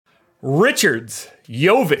Richards,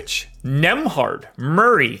 Jovic, Nemhard,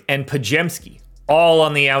 Murray, and Pajemski, all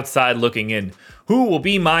on the outside looking in. Who will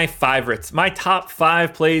be my favorites? My top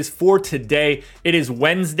 5 plays for today. It is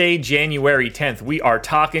Wednesday, January 10th. We are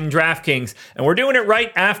talking DraftKings, and we're doing it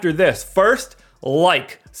right after this. First,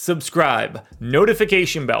 like, subscribe,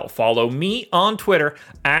 notification bell, follow me on Twitter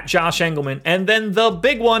at Josh Engelman, and then the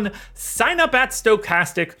big one, sign up at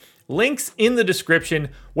Stochastic. Links in the description.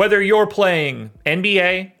 Whether you're playing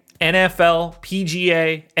NBA, NFL,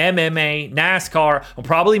 PGA, MMA, NASCAR, I'm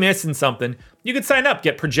probably missing something. You could sign up,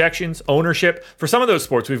 get projections, ownership. For some of those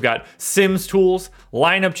sports, we've got Sims tools,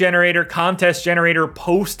 lineup generator, contest generator,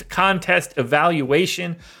 post-contest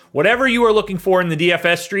evaluation. Whatever you are looking for in the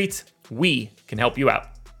DFS streets, we can help you out.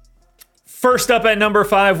 First up at number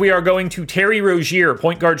 5, we are going to Terry Rozier,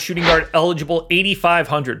 point guard, shooting guard, eligible,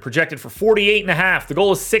 8,500, projected for 48.5. The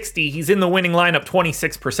goal is 60. He's in the winning lineup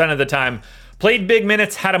 26% of the time. Played big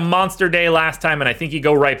minutes, had a monster day last time, and I think you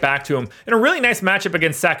go right back to him. In a really nice matchup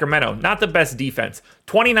against Sacramento. Not the best defense.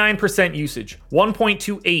 29% usage,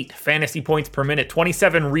 1.28 fantasy points per minute,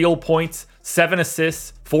 27 real points, 7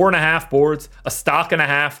 assists, 4.5 boards, a stock and a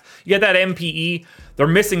half. You get that MPE. They're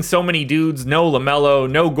missing so many dudes. No LaMelo,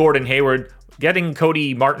 no Gordon Hayward. Getting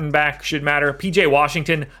Cody Martin back should matter. PJ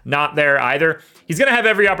Washington, not there either. He's going to have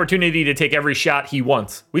every opportunity to take every shot he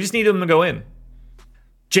wants. We just need him to go in.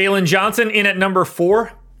 Jalen Johnson in at number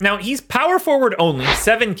 4. Now, he's power forward only,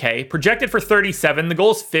 7K, projected for 37. The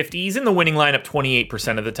goal is 50. He's in the winning lineup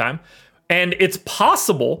 28% of the time. And it's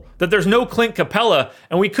possible that there's no Clint Capella,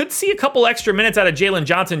 and we could see a couple extra minutes out of Jalen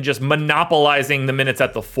Johnson just monopolizing the minutes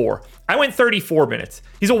at the 4. I went 34 minutes.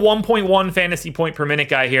 He's a 1.1 fantasy point per minute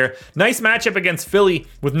guy here. Nice matchup against Philly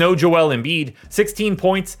with no Joel Embiid. 16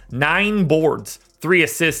 points, 9 boards, 3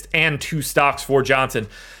 assists, and 2 stocks for Johnson.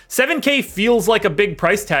 7K feels like a big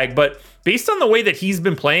price tag, but based on the way that he's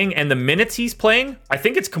been playing and the minutes he's playing, I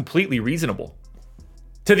think it's completely reasonable.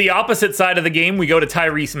 To the opposite side of the game, we go to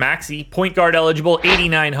Tyrese Maxey, point guard eligible,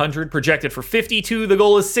 8,900, projected for 52. The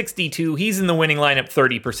goal is 62. He's in the winning lineup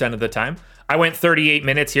 30% of the time. I went 38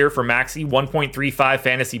 minutes here for Maxey, 1.35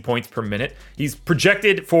 fantasy points per minute. He's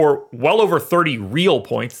projected for well over 30 real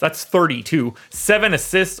points. That's 32. 7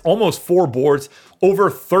 assists, almost 4 boards,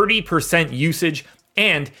 over 30% usage,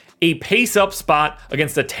 and a pace-up spot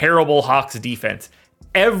against a terrible Hawks defense.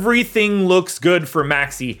 Everything looks good for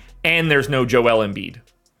Maxey, and there's no Joel Embiid.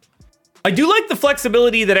 I do like the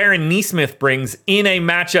flexibility that Aaron Nesmith brings in a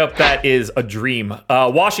matchup that is a dream.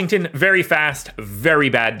 Washington, very fast, very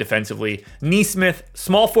bad defensively. Nesmith,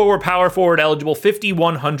 small forward, power forward eligible,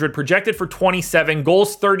 5,100, projected for 27,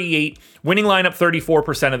 goals 38, winning lineup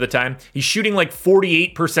 34% of the time. He's shooting like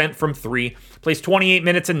 48% from 3, plays 28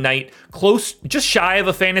 minutes a night, close, just shy of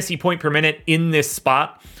a fantasy point per minute in this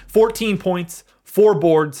spot. 14 points, 4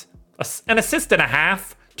 boards, an assist and a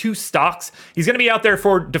half. 2 stocks. He's going to be out there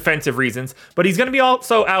for defensive reasons, but he's going to be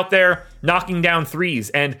also out there knocking down threes.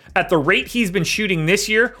 And at the rate he's been shooting this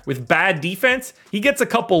year with bad defense, he gets a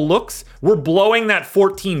couple looks. We're blowing that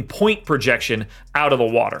 14-point projection out of the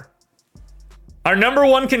water. Our number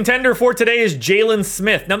 1 contender for today is Jalen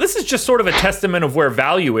Smith. Now, this is just sort of a testament of where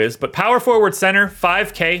value is, but power forward center,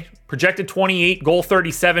 5K, projected 28, goal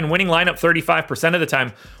 37, winning lineup 35% of the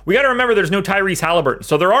time. We got to remember there's no Tyrese Halliburton,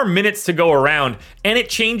 so there are minutes to go around, and it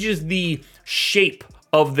changes the shape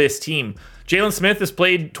of this team. Jalen Smith has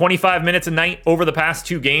played 25 minutes a night over the past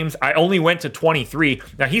 2 games. I only went to 23.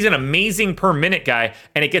 Now, he's an amazing per minute guy,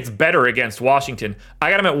 and it gets better against Washington. I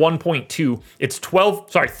got him at 1.2. It's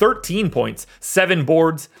 13 points, 7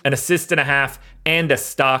 boards, an assist and a half, and a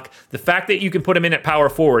stock. The fact that you can put him in at power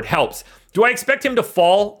forward helps. Do I expect him to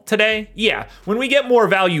fall today? Yeah. When we get more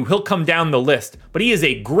value, he'll come down the list. But he is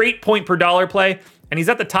a great point per dollar play, and he's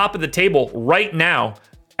at the top of the table right now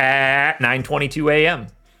at 9:22 a.m.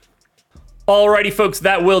 Alrighty, folks,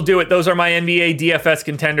 that will do it. Those are my NBA DFS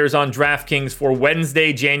contenders on DraftKings for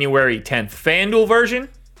Wednesday, January 10th. FanDuel version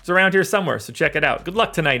is around here somewhere, so check it out. Good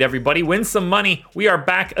luck tonight, everybody. Win some money. We are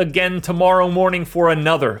back again tomorrow morning for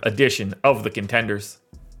another edition of the Contenders.